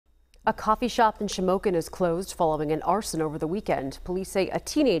A coffee shop in Shamokin is closed following an arson over the weekend. Police say a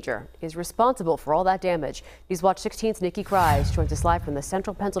teenager is responsible for all that damage. Newswatch 16's Nikki Kreis joins us live from the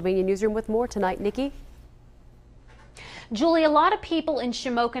Central Pennsylvania newsroom with more tonight. Nikki? Julie, a lot of people in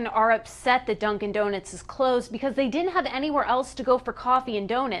Shamokin are upset that Dunkin Donuts is closed because they didn't have anywhere else to go for coffee and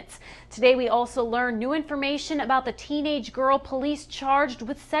donuts. Today we also learned new information about the teenage girl police charged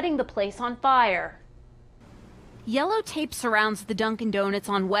with setting the place on fire. Yellow tape surrounds the Dunkin Donuts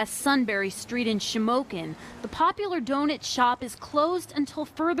on West Sunbury Street in Shamokin. The popular donut shop is closed until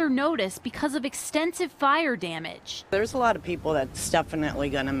further notice because of extensive fire damage. There's a lot of people that's definitely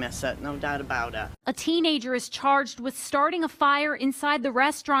going to miss it, no doubt about it. A teenager is charged with starting a fire inside the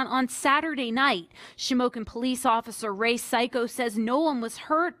restaurant on Saturday night. Shamokin police officer Ray Psycho says no one was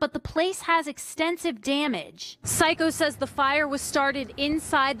hurt, but the place has extensive damage. Psycho says the fire was started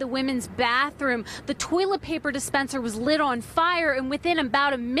inside the women's bathroom. The toilet paper dispenser was lit on fire, and within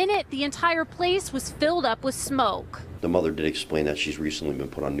about a minute, the entire place was filled up with smoke. The mother did explain that she's recently been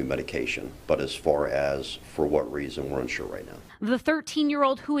put on new medication, but as far as for what reason, we're unsure right now. The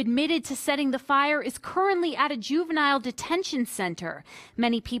 13-year-old who admitted to setting the fire is currently at a juvenile detention center.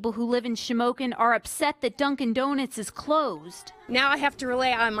 Many people who live in Shamokin are upset that Dunkin Donuts is closed. Now I have to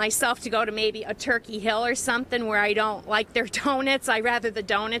rely on myself to go to maybe a Turkey Hill or something where I don't like their donuts. I rather the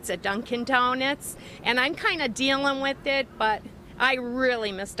donuts at Dunkin Donuts, and I'm kind of dealing with it, but I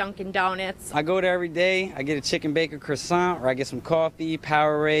really miss Dunkin Donuts. I go there every day. I get a chicken bacon croissant, or I get some coffee,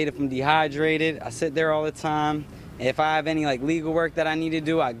 Powerade if I'm dehydrated. I sit there all the time. If I have any legal work that I need to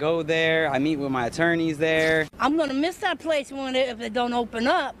do, I go there. I meet with my attorneys there. I'm gonna miss that place if it don't open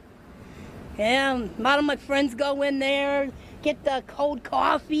up. Yeah, a lot of my friends go in there, get the cold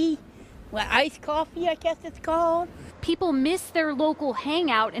coffee, iced coffee, I guess it's called. People miss their local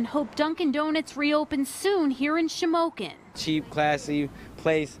hangout and hope Dunkin Donuts reopens soon here in Shamokin. Cheap, classy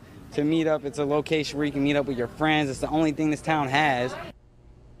place to meet up. It's a location where you can meet up with your friends. It's the only thing this town has.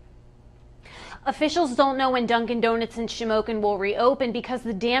 Officials don't know when Dunkin Donuts in Shamokin will reopen because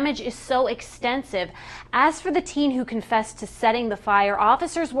the damage is so extensive. As for the teen who confessed to setting the fire,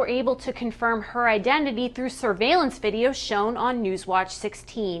 officers were able to confirm her identity through surveillance video shown on Newswatch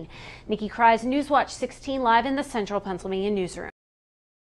 16. Nikki Kreis, Newswatch 16, live in the Central Pennsylvania newsroom.